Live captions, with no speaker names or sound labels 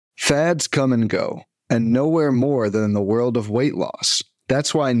Fads come and go, and nowhere more than in the world of weight loss.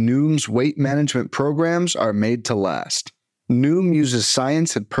 That's why Noom's weight management programs are made to last. Noom uses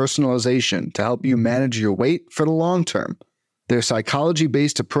science and personalization to help you manage your weight for the long term. Their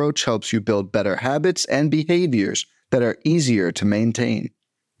psychology-based approach helps you build better habits and behaviors that are easier to maintain.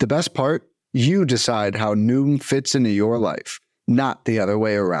 The best part? You decide how Noom fits into your life, not the other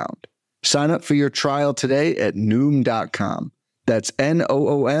way around. Sign up for your trial today at Noom.com. That's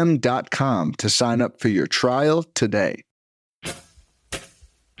Noom.com to sign up for your trial today.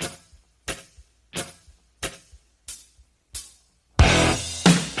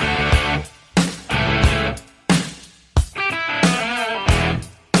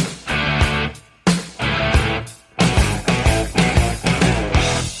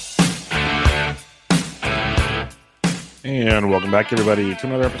 And welcome back, everybody, to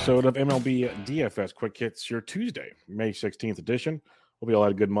another episode of MLB DFS Quick Hits, your Tuesday, May 16th edition. Hope you all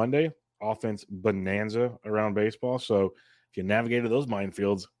had a good Monday. Offense bonanza around baseball. So if you navigated those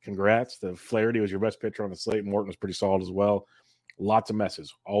minefields, congrats. The Flaherty was your best pitcher on the slate. Morton was pretty solid as well. Lots of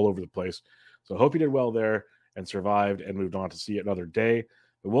messes all over the place. So hope you did well there and survived and moved on to see another day.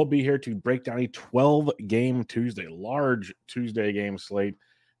 But we'll be here to break down a 12-game Tuesday, large Tuesday game slate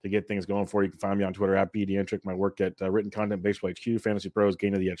to get things going for you. You can find me on Twitter at BDentric, my work at Written Content, Baseball HQ, Fantasy Pros,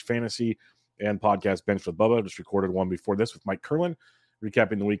 Gain of the Edge Fantasy, and podcast Bench with Bubba. Just recorded one before this with Mike Curlin,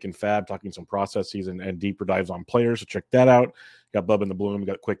 recapping the week in Fab, talking some processes and deeper dives on players. So check that out. Got Bubba in the Bloom,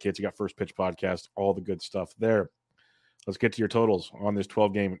 got Quick Hits, you got First Pitch Podcast, all the good stuff there. Let's get to your totals on this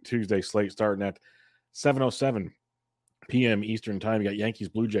 12-game Tuesday slate starting at 7:07 p.m. Eastern Time. You got Yankees,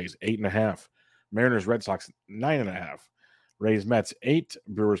 Blue Jays, 8.5. Mariners, Red Sox, 9.5. Rays, Mets, 8.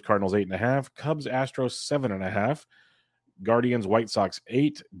 Brewers, Cardinals, 8.5. Cubs, Astros, 7.5. Guardians, White Sox,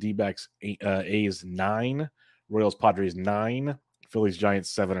 8. D-backs, A's, 9. Royals, Padres, 9. Phillies,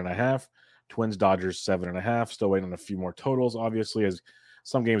 Giants, 7.5. Twins, Dodgers, 7.5. Still waiting on a few more totals, obviously, as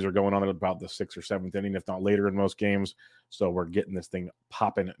some games are going on at about the 6th or 7th inning, if not later in most games. So we're getting this thing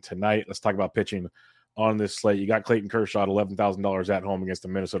popping tonight. Let's talk about pitching on this slate. You got Clayton Kershaw at $11,000 at home against the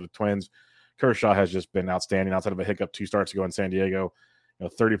Minnesota Twins. Kershaw has just been outstanding outside of a hiccup 2 starts ago in San Diego.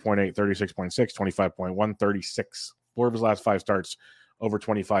 30.8, 36.6, 25.1, 36. 4 of his last 5 starts over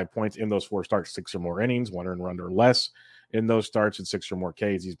 25 points. In those 4 starts, 6 or more innings, 1 earned run or less in those starts, and 6 or more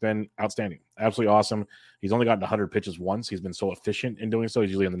Ks. He's been outstanding. Absolutely awesome. He's only gotten 100 pitches once. He's been so efficient in doing so.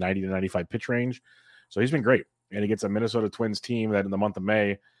 He's usually in the 90 to 95 pitch range. So he's been great. And he gets a Minnesota Twins team that in the month of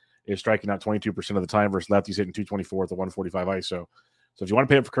May is striking out 22% of the time versus lefties hitting 224 with a 145 ISO. So if you want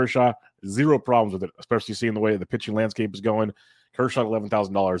to pay up for Kershaw, zero problems with it, especially seeing the way the pitching landscape is going. Kershaw at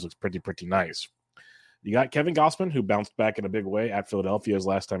 $11,000 looks pretty nice. You got Kevin Gausman, who bounced back in a big way at Philadelphia his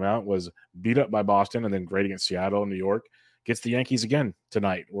last time out, was beat up by Boston and then great against Seattle and New York. Gets the Yankees again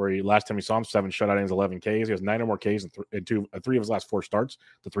tonight, where last time we saw him, 7 shutout innings, 11 Ks. He has 9 or more Ks in 3 of his last 4 starts,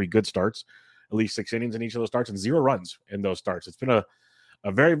 the 3 good starts, at least 6 innings in each of those starts, and 0 runs in those starts. It's been a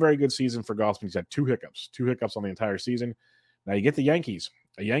very, very good season for Gausman. He's had 2 hiccups on the entire season. Now you get the Yankees,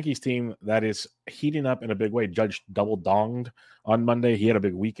 a Yankees team that is heating up in a big way. Judge double-donged on Monday. He had a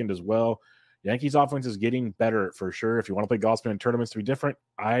big weekend as well. Yankees offense is getting better for sure. If you want to play Gausman in tournaments to be different,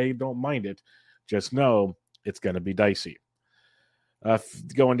 I don't mind it. Just know it's going to be dicey.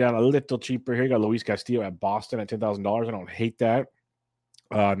 Going down a little cheaper here, you got Luis Castillo at Boston at $10,000. I don't hate that.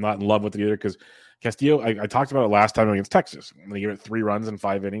 I'm not in love with it either because Castillo, I talked about it last time against Texas. They gave it 3 runs in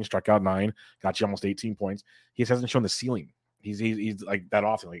 5 innings, struck out 9, got you almost 18 points. He just hasn't shown the ceiling. He's like that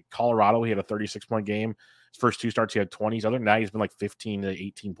often. Like Colorado, he had a 36-point game. His first 2 starts, he had 20s. Other than that, he's been like 15 to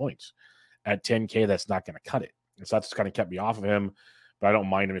 18 points. At 10K, that's not going to cut it. And so that's kind of kept me off of him. But I don't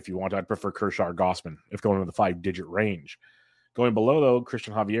mind him if you want to. I'd prefer Kershaw or Gausman if going in the 5-digit range. Going below, though,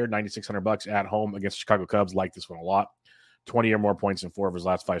 Christian Javier, $9,600 at home against Chicago Cubs. Like this one a lot. 20 or more points in 4 of his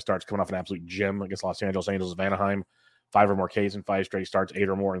last 5 starts. Coming off an absolute gem against Los Angeles Angels of Anaheim. 5 or more Ks in 5 straight starts. 8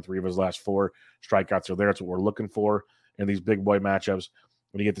 or more in 3 of his last 4. Strikeouts are there. That's what we're looking for in these big boy matchups.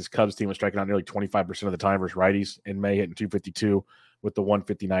 When you get this Cubs team, striking out nearly 25% of the time versus righties in May, hitting 252 with the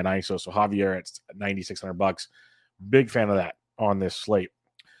 159 ISO. So Javier at $9,600. Big fan of that on this slate.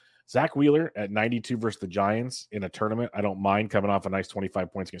 Zach Wheeler at 92 versus the Giants in a tournament. I don't mind coming off a nice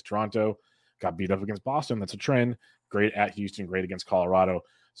 25 points against Toronto. Got beat up against Boston. That's a trend. Great at Houston, great against Colorado.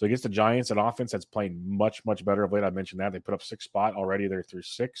 So against the Giants, an offense that's playing much, much better of late. I mentioned that. They put up 6 spot already. They're through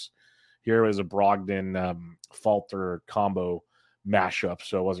 6. Here is a Brogdon Falter combo mashup,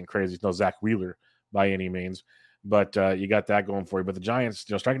 so it wasn't crazy. It's no Zach Wheeler by any means. But you got that going for you. But the Giants,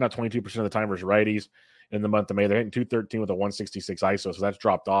 striking out 22% of the time versus righties in the month of May. They're hitting 213 with a 166 ISO, so that's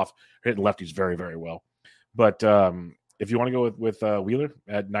dropped off. They're hitting lefties very, very well. But if you want to go with Wheeler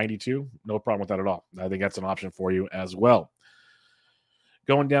at 92, no problem with that at all. I think that's an option for you as well.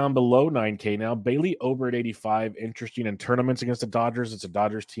 Going down below 9K now, Bailey Ober at 85. Interesting in tournaments against the Dodgers. It's a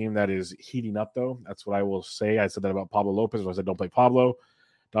Dodgers team that is heating up, though. That's what I will say. I said that about Pablo Lopez. I said don't play Pablo.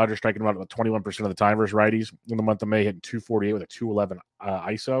 Dodgers striking about 21% of the time versus righties in the month of May, hitting 248 with a 211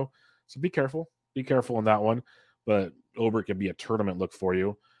 ISO. So be careful. Be careful on that one. But Ober could be a tournament look for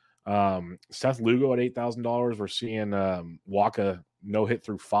you. Seth Lugo at $8,000. We're seeing Waka no hit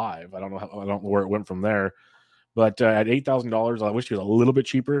through 5. I don't know where it went from there. But at $8,000, I wish he was a little bit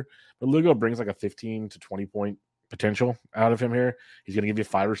cheaper. But Lugo brings like a 15 to 20 point potential out of him here. He's going to give you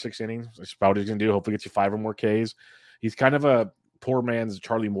 5 or 6 innings. That's about what he's going to do. Hopefully gets you 5 or more Ks. He's kind of a poor man's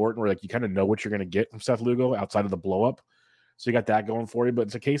Charlie Morton, where like you kind of know what you're going to get from Seth Lugo outside of the blow up. So you got that going for you. But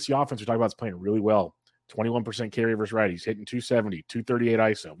it's a KC offense we're talking about. It's playing really well. 21% carry versus righties, hitting 270, 238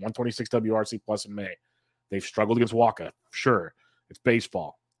 ISO, 126 WRC plus in May. They've struggled against Waka. Sure. It's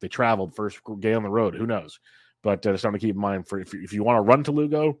baseball. They traveled first day on the road. Who knows? But it's something to keep in mind for if you want to run to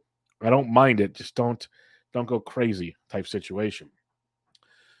Lugo, I don't mind it. Just don't go crazy type situation.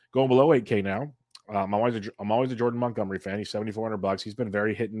 Going below 8K now. I'm always a Jordan Montgomery fan. He's $7,400. He's been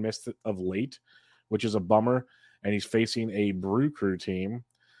very hit and miss of late, which is a bummer. And he's facing a Brew Crew team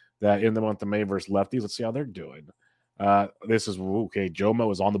that in the month of May versus lefties. Let's see how they're doing. This is okay.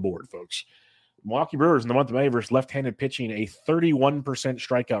 Jomo is on the board, folks. Milwaukee Brewers in the month of May versus left-handed pitching, a 31%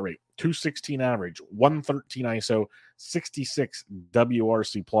 strikeout rate, 216 average, 113 ISO, 66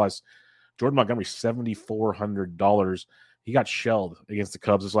 WRC plus. Jordan Montgomery, $7,400. He got shelled against the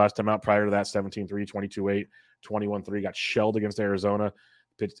Cubs his last time out. Prior to that, 17-3, 22-8, 21-3. Got shelled against Arizona.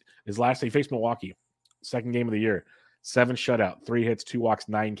 His last day, he faced Milwaukee, second game of the year. 7 shutout, 3 hits, 2 walks,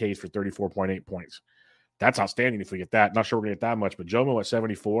 9 Ks for 34.8 points. That's outstanding if we get that. Not sure we're going to get that much, but Jomo at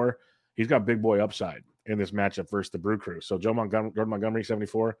 74, he's got big boy upside in this matchup versus the Brew Crew. So Jordan Montgomery,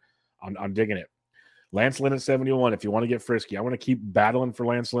 74, I'm digging it. Lance Lynn at 71, if you want to get frisky. I want to keep battling for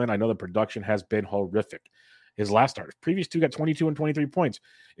Lance Lynn. I know the production has been horrific. His last start, previous 2 got 22 and 23 points.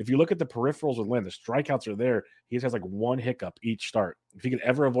 If you look at the peripherals with Lynn, the strikeouts are there. He just has like 1 hiccup each start. If he could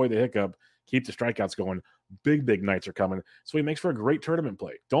ever avoid the hiccup, keep the strikeouts going, big nights are coming. So he makes for a great tournament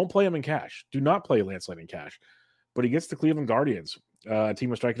play. Don't play him in cash. Do not play Lance Lynn in cash. But he gets the Cleveland Guardians. A team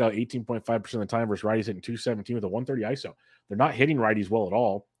was striking out 18.5% of the time versus righties hitting 217 with a 130 ISO. They're not hitting righties well at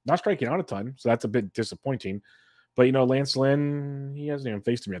all. Not striking out a ton, so that's a bit disappointing. But, Lance Lynn, he hasn't even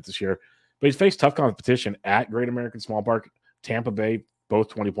faced him yet this year. But he's faced tough competition at Great American Small Park, Tampa Bay, both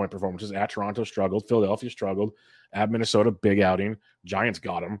 20-point performances. At Toronto, struggled. Philadelphia struggled. At Minnesota, big outing. Giants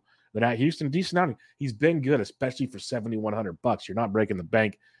got him. Then at Houston, decent outing. He's been good, especially for $7,100. You're not breaking the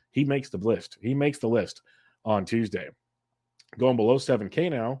bank. He makes the list. He makes the list on Tuesday. Going below 7K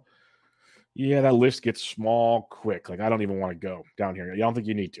now, yeah, that list gets small quick. Like, I don't even want to go down here. I don't think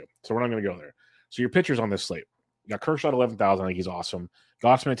you need to. So we're not going to go there. So your pitchers on this slate. You got Kershaw at 11,000. I think he's awesome.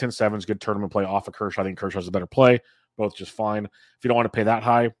 Gossman at 10,700 is good tournament play off of Kershaw. I think Kershaw's a better play. Both just fine. If you don't want to pay that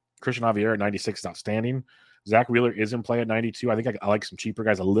high, Christian Javier at 96 is outstanding. Zach Wheeler is in play at 92. I think I like some cheaper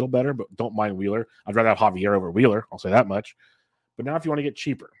guys a little better, but don't mind Wheeler. I'd rather have Javier over Wheeler. I'll say that much. But now if you want to get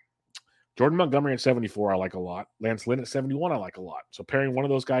cheaper, Jordan Montgomery at 74, I like a lot. Lance Lynn at 71, I like a lot. So pairing one of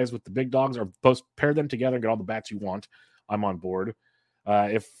those guys with the big dogs, or both pair them together and get all the bats you want, I'm on board.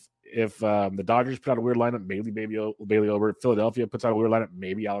 If the Dodgers put out a weird lineup, maybe Bailey Ober. Philadelphia puts out a weird lineup,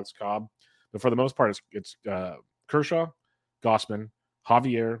 maybe Alex Cobb. But for the most part, it's Kershaw, Gossman,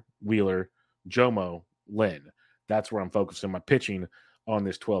 Javier, Wheeler, Jomo, Lynn. That's where I'm focusing my pitching on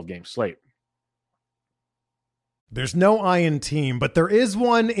this 12-game slate. There's no I in team, but there is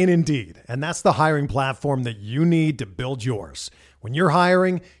one in Indeed, and that's the hiring platform that you need to build yours. When you're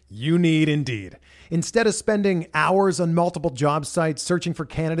hiring, you need Indeed. Instead of spending hours on multiple job sites searching for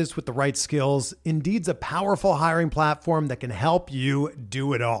candidates with the right skills, Indeed's a powerful hiring platform that can help you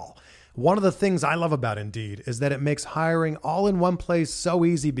do it all. One of the things I love about Indeed is that it makes hiring all in one place so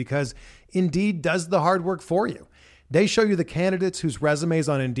easy because Indeed does the hard work for you. They show you the candidates whose resumes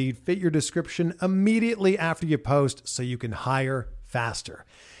on Indeed fit your description immediately after you post so you can hire faster.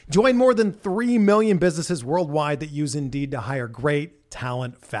 Join more than 3 million businesses worldwide that use Indeed to hire great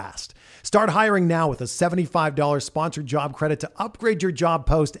talent fast. Start hiring now with a $75 sponsored job credit to upgrade your job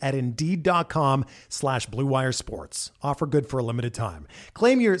post at Indeed.com/Blue Wire Sports. Offer good for a limited time.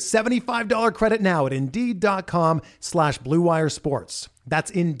 Claim your $75 credit now at Indeed.com/Blue Wire Sports. That's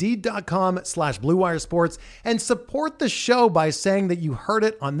Indeed.com/Blue Wire Sports, and support the show by saying that you heard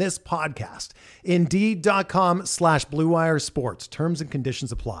it on this podcast. Indeed.com/Blue Wire Sports. Terms and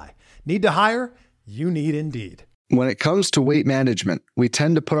conditions apply. Need to hire? You need Indeed. When it comes to weight management, we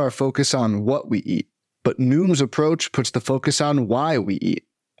tend to put our focus on what we eat. But Noom's approach puts the focus on why we eat,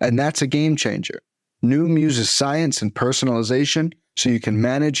 and that's a game changer. Noom uses science and personalization so you can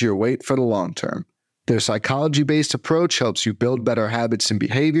manage your weight for the long term. Their psychology-based approach helps you build better habits and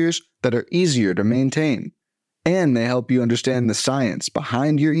behaviors that are easier to maintain. And they help you understand the science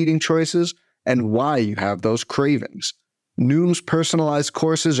behind your eating choices and why you have those cravings. Noom's personalized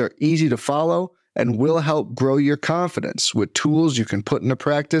courses are easy to follow and will help grow your confidence with tools you can put into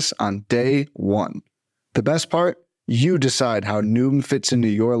practice on day one. The best part? You decide how Noom fits into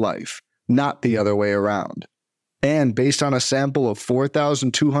your life, not the other way around. And based on a sample of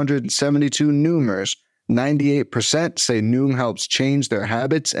 4,272 Noomers, 98% say Noom helps change their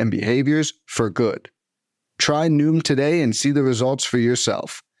habits and behaviors for good. Try Noom today and see the results for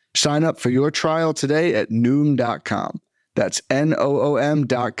yourself. Sign up for your trial today at Noom.com. That's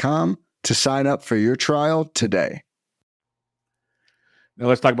Noom.com to sign up for your trial today. Now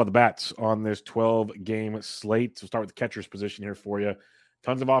let's talk about the bats on this 12-game slate. So start with the catcher's position here for you.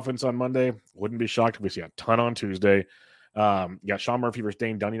 Tons of offense on Monday. Wouldn't be shocked if we see a ton on Tuesday. You got Sean Murphy versus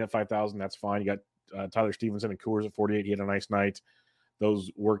Dane Dunning at 5,000. That's fine. You got Tyler Stevenson and Coors at 48. He had a nice night.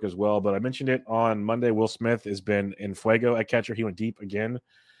 Those work as well. But I mentioned it on Monday. Will Smith has been in fuego at catcher. He went deep again.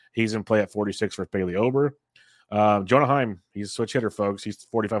 He's in play at 46 for Bailey Ober. Jonah Heim, he's a switch hitter, folks. He's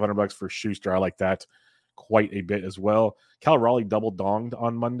 $4,500 for Schuster. I like that quite a bit as well. Cal Raleigh double donged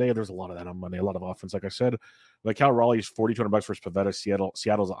on Monday. There's a lot of that on Monday, a lot of offense, like I said. But Cal Raleigh's $4,200 versus Pivetta.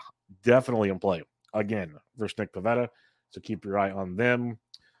 Seattle's definitely in play again versus Nick Pivetta. So keep your eye on them.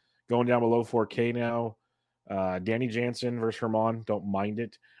 Going down below 4K now. Danny Jansen versus Herman. Don't mind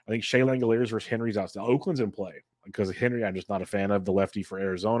it. I think Shea Langoliers versus Henry's out. Oakland's in play because Henry, I'm just not a fan of the lefty for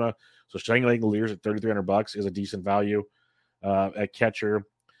Arizona. So Shea Langoliers at $3,300 is a decent value at catcher.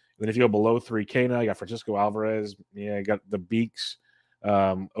 Then if you go below 3K now, you got Francisco Alvarez. Yeah, you got the Beeks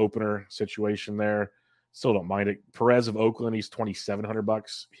opener situation there. Still don't mind it. Perez of Oakland, he's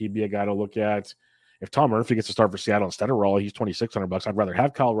 $2,700. He'd be a guy to look at. If Tom Murphy gets to start for Seattle instead of Raleigh, he's $2,600. I'd rather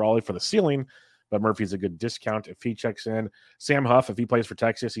have Kyle Raleigh for the ceiling, but Murphy's a good discount if he checks in. Sam Huff, if he plays for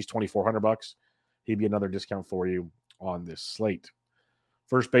Texas, he's $2,400. He'd be another discount for you on this slate.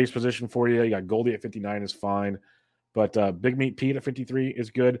 First base position for you, you got Goldie at 59 is fine. But Big Meat Pete at 53 is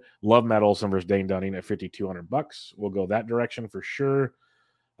good. Love Matt Olson versus Dane Dunning at $5,200. We'll go that direction for sure.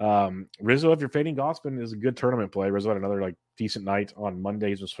 Rizzo, if you're fading Gossman, is a good tournament play. Rizzo had another decent night on Monday.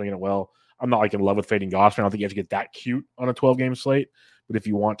 He's been swinging it well. I'm not in love with fading Gossman. I don't think you have to get that cute on a 12-game slate. But if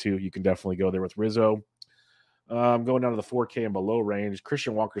you want to, you can definitely go there with Rizzo. Going down to the 4K and below range,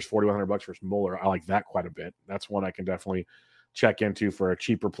 Christian Walker's $4,100 versus Mueller. I like that quite a bit. That's one I can definitely check into for a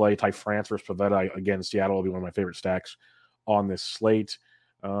cheaper play. Ty France versus Pivetta. Again, Seattle will be one of my favorite stacks on this slate.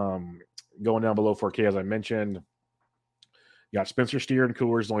 Going down below 4K, as I mentioned, you got Spencer Steer and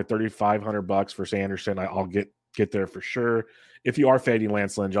Coors, only $3,500 versus Anderson. I'll get there for sure. If you are fading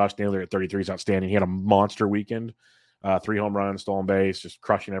Lance Lynn, Josh Naylor at 33 is outstanding. He had a monster weekend. 3 home runs, stolen base, just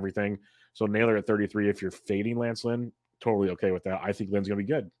crushing everything. So Naylor at 33, if you're fading Lance Lynn, totally okay with that. I think Lynn's going to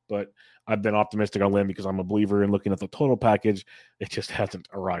be good, but I've been optimistic on Lynn because I'm a believer in looking at the total package. It just hasn't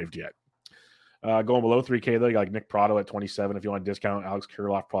arrived yet. Going below 3K, though, you got Nick Prado at 27. If you want to discount Alex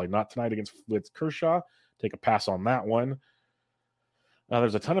Kirilloff, probably not tonight against Kershaw. Take a pass on that one.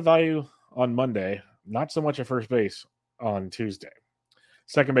 There's a ton of value on Monday, not so much at first base on Tuesday.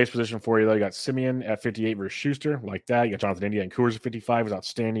 Second base position for you, though, you got Simeon at 58 versus Schuster, like that. You got Jonathan India and Coors at 55 is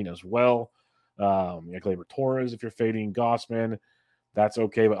outstanding as well. You got Gleyber Torres if you're fading Gossman. That's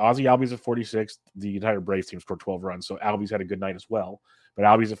okay. But Ozzie Albies at 46. The entire Braves team scored 12 runs, so Albies had a good night as well. But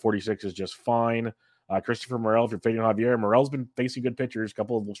Albies at 46 is just fine. Christopher Morel, if you're fading Javier, Morel's been facing good pitchers, a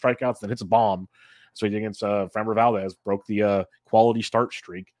couple of strikeouts, then hits a bomb. So he against Framber Valdez, broke the quality start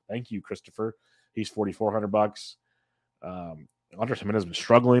streak. Thank you, Christopher. He's $4,400. Andres Jimenez has been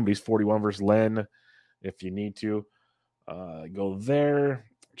struggling, but he's 41 versus Len. If you need to go there.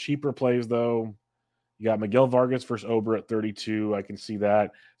 Cheaper plays, though. You got Miguel Vargas versus Ober at 32. I can see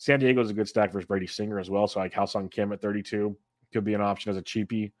that. San Diego's a good stack versus Brady Singer as well. So like Hal-Sung Kim at 32 could be an option as a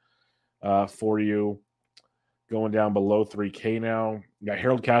cheapie for you. Going down below 3K now. You got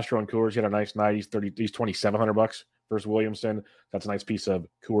Harold Castro on Coors. He had a nice night. He's $2,700 versus Williamson. That's a nice piece of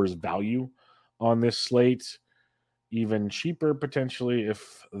Coors value on this slate. Even cheaper potentially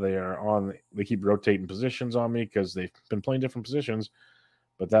if they keep rotating positions on me because they've been playing different positions.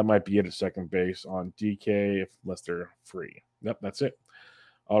 But that might be it at second base on DK unless they're free. Yep, that's it.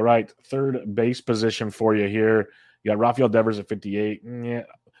 All right, third base position for you here. You got Rafael Devers at 58. Yeah.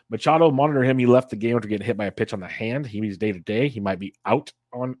 Machado, monitor him. He left the game after getting hit by a pitch on the hand. He's day-to-day. He might be out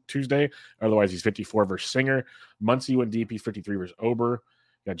on Tuesday. Otherwise, he's 54 versus Singer. Muncy went deep. He's 53 versus Ober.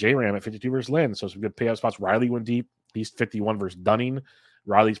 Got J-Ram at 52 versus Lynn, so some good payout spots. Riley went deep. He's 51 versus Dunning.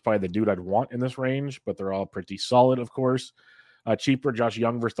 Riley's probably the dude I'd want in this range, but they're all pretty solid, of course. Cheaper, Josh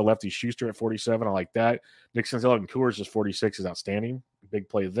Young versus the lefty Schuster at 47. I like that. Nick Senzel and Coors just 46 is outstanding. Big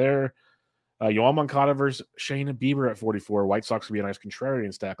play there. Yoan Moncada versus Shane Bieber at 44. White Sox would be a nice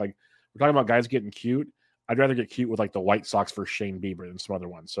contrarian stack. Like, we're talking about guys getting cute. I'd rather get cute with like the White Sox versus Shane Bieber than some other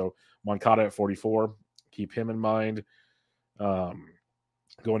ones. So Moncada at 44. Keep him in mind.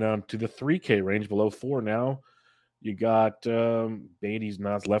 Going down to the 3K range, below 4 now. You got Beatty's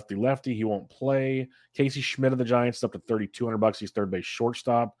not lefty. He won't play. Casey Schmidt of the Giants up to $3,200. He's third base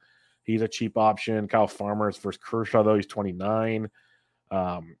shortstop. He's a cheap option. Kyle Farmer is versus Kershaw, though. He's 29.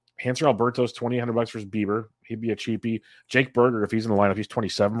 Hanser Alberto's $2,800 versus Bieber. He'd be a cheapie. Jake Berger, if he's in the lineup, he's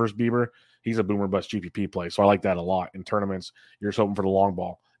 27 versus Bieber. He's a boomer bust GPP play. So I like that a lot in tournaments. You're just hoping for the long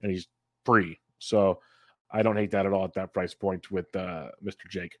ball, and he's free. So I don't hate that at all at that price point with Mr.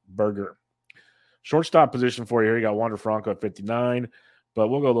 Jake Berger. Shortstop position for you here. You got Wander Franco at 59, but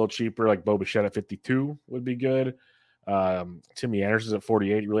we'll go a little cheaper, like Bo Bichette at 52 would be good. Timmy Anderson's at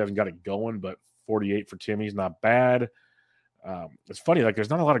 48. He really hasn't got it going, but 48 for Timmy's not bad. It's funny, like there's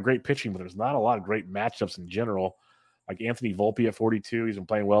not a lot of great pitching, but there's not a lot of great matchups in general. Like Anthony Volpe at 42, he's been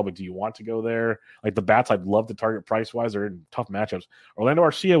playing well, but do you want to go there? Like the bats I'd love to target price-wise. They're in tough matchups. Orlando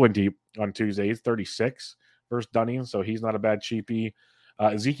Arcia went deep on Tuesday. He's 36 versus Dunning, so he's not a bad cheapie.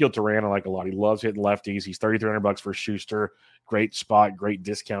 Ezekiel Duran I like a lot. He loves hitting lefties. He's $3,300 for Schuster. Great spot, great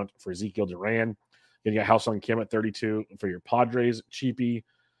discount for Ezekiel Duran. Then you got Ha-Seong Kim at 32 for your Padres, cheapie.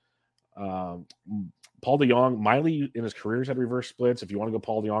 Paul DeJong, Miley in his career has had reverse splits. If you want to go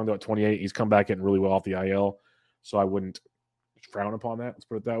Paul DeJong, though, at 28, he's come back getting really well off the IL, so I wouldn't frown upon that. Let's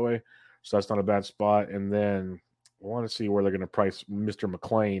put it that way. So that's not a bad spot. And then I want to see where they're going to price Mr.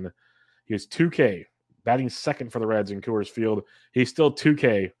 McClain. He was 2K, batting second for the Reds in Coors Field. He's still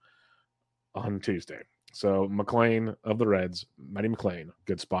 2K on Tuesday. So McClain of the Reds, Matty McClain,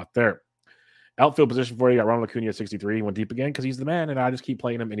 good spot there. Outfield position for you, got Ronald Acuna at 63. He went deep again because he's the man, and I just keep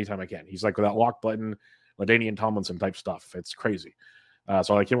playing him anytime I can. He's like without lock button, LaDainian Tomlinson type stuff. It's crazy.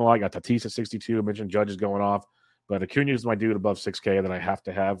 So I like him a lot. I got Tatis at 62. I mentioned Judge is going off, but Acuna is my dude above 6K that I have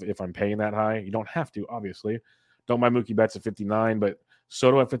to have if I'm paying that high. You don't have to, obviously. Don't mind Mookie Betts at 59, but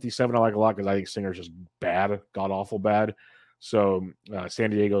Soto at 57 I like a lot because I think Singer's just bad, god-awful bad. So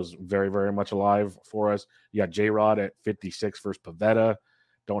San Diego's very, very much alive for us. You got J-Rod at 56 versus Pavetta.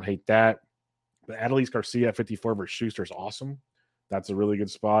 Don't hate that. But Adolis Garcia at 54 versus Schuster is awesome. That's a really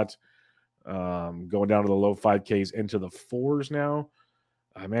good spot. Going down to the low 5Ks into the 4s now.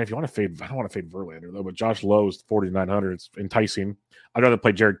 Man, if you want to fade, I don't want to fade Verlander, though, but Josh Lowe's 4,900. It's enticing. I'd rather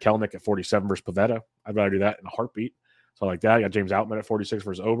play Jared Kelenic at 47 versus Pavetta. I'd rather do that in a heartbeat. So I like that. I got James Outman at 46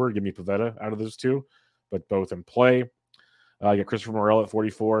 versus Ober. Give me Pavetta out of those two, but both in play. You got Christopher Morel at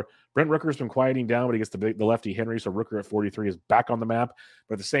 44. Brent Rooker's been quieting down, but he gets the lefty Henry, so Rooker at 43 is back on the map.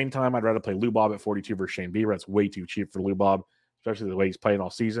 But at the same time, I'd rather play Lou Bob at 42 versus Shane Bieber. That's way too cheap for Lou Bob, especially the way he's playing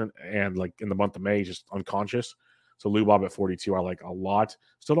all season. And like in the month of May, he's just unconscious. So Lou Bob at 42, I like a lot.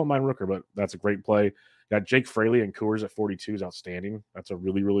 Still don't mind Rooker, but that's a great play. Got Jake Fraley and Coors at 42 is outstanding. That's a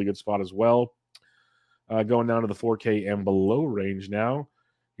really, really good spot as well. Going down to the 4K and below range now.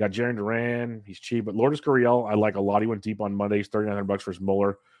 You got Jarren Duran. He's cheap, but Lourdes Gurriel, I like a lot. He went deep on Monday. He's $3,900 versus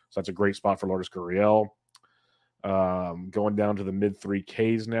Mueller. So that's a great spot for Lourdes Gurriel. Going down to the mid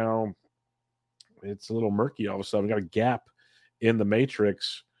 3Ks now. It's a little murky all of a sudden. We got a gap in the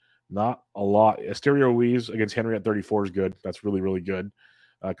matrix. Not a lot. Asterio Ruiz against Henry at 34 is good. That's really, really good.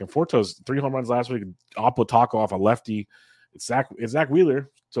 Conforto's 3 home runs last week. Oppo Taco off a lefty. It's Zach Wheeler.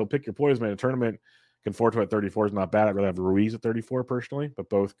 So pick your poison in a tournament. Conforto at 34 is not bad. I'd rather have Ruiz at 34 personally, but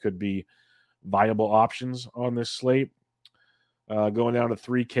both could be viable options on this slate. Going down to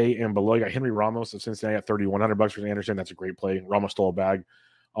 3K and below, you got Henry Ramos of Cincinnati at $3,100 versus Anderson. That's a great play. Ramos stole a bag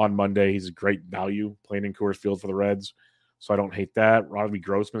on Monday. He's a great value playing in Coors Field for the Reds, so I don't hate that. Robbie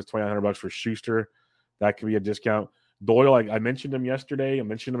Grossman's $2,900 for Schuster. That could be a discount. Doyle, I mentioned him yesterday. I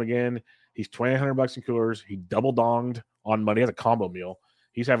mentioned him again. He's $2,900 in Coors. He double donged on Monday. He has a combo meal.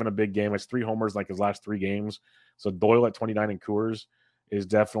 He's having a big game. It's 3 homers like his last 3 games. So Doyle at 29 in Coors is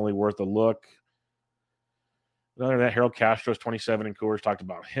definitely worth a look. Other than that, Harold Castro's 27 in Coors. Talked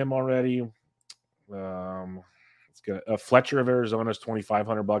about him already. It's good. Fletcher of Arizona is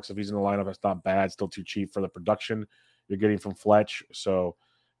 $2,500 if he's in the lineup. That's not bad. Still too cheap for the production you're getting from Fletch. So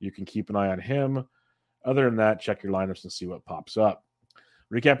you can keep an eye on him. Other than that, check your lineups and see what pops up.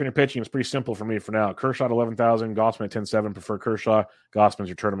 Recapping your pitching is pretty simple for me for now. Kershaw at 11,000, Gossman at 10,700. Prefer Kershaw. Gossman's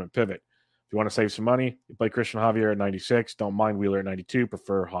your tournament pivot. If you want to save some money, you play Christian Javier at 96. Don't mind Wheeler at 92.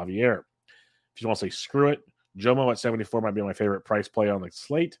 Prefer Javier. If you want to say screw it, Jomo at 74 might be my favorite price play on the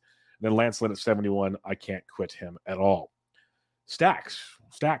slate. And then Lance Lynn at 71. I can't quit him at all. Stacks.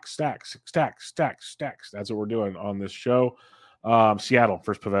 That's what we're doing on this show. Seattle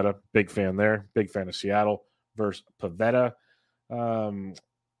versus Pavetta. Big fan there. Big fan of Seattle versus Pavetta.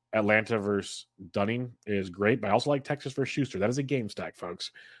 Atlanta versus Dunning is great, but I also like Texas versus Schuster. That is a game stack,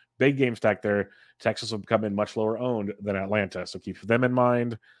 folks. Big game stack there. Texas will come in much lower owned than Atlanta, so keep them in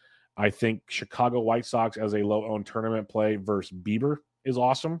mind. I think Chicago White Sox as a low-owned tournament play versus Bieber is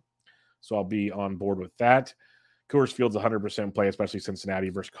awesome, so I'll be on board with that. Coors Field's 100% play, especially Cincinnati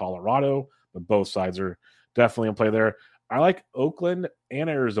versus Colorado, but both sides are definitely in play there. I like Oakland and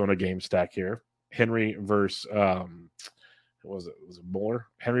Arizona game stack here. Henry versus was it Mueller?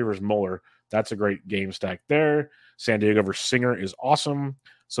 Henry versus Mueller. That's a great game stack there. San Diego versus Singer is awesome.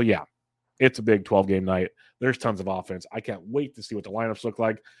 So yeah, it's a big 12-game night. There's tons of offense. I can't wait to see what the lineups look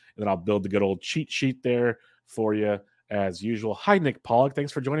like, and then I'll build the good old cheat sheet there for you as usual. Hi, Nick Pollock.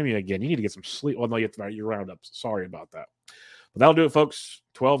 Thanks for joining me again. You need to get some sleep. Well, no, you have to write your roundups. Sorry about that. But that'll do it, folks.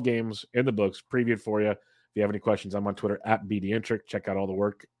 12 games in the books, previewed for you. If you have any questions, I'm on Twitter at BDintric. Check out all the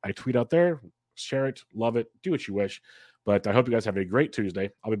work I tweet out there. Share it. Love it. Do what you wish. But I hope you guys have a great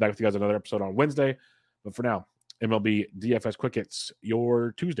Tuesday. I'll be back with you guys another episode on Wednesday. But for now, MLB DFS Quick Hits,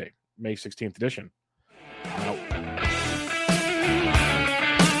 your Tuesday, May 16th edition. Out.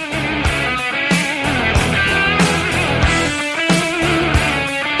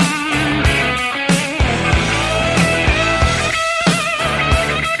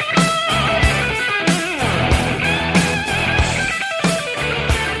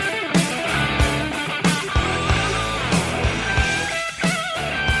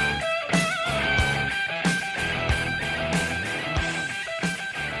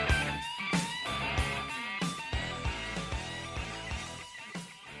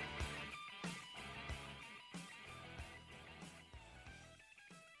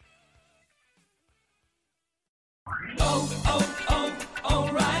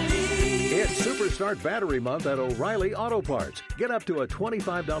 Start Battery Month at O'Reilly Auto Parts. Get up to a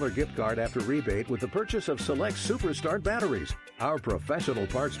 $25 gift card after rebate with the purchase of select Superstart batteries. Our professional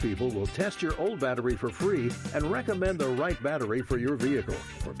parts people will test your old battery for free and recommend the right battery for your vehicle.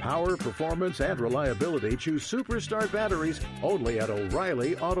 For power, performance, and reliability, choose Superstart batteries only at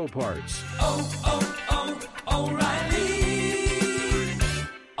O'Reilly Auto Parts.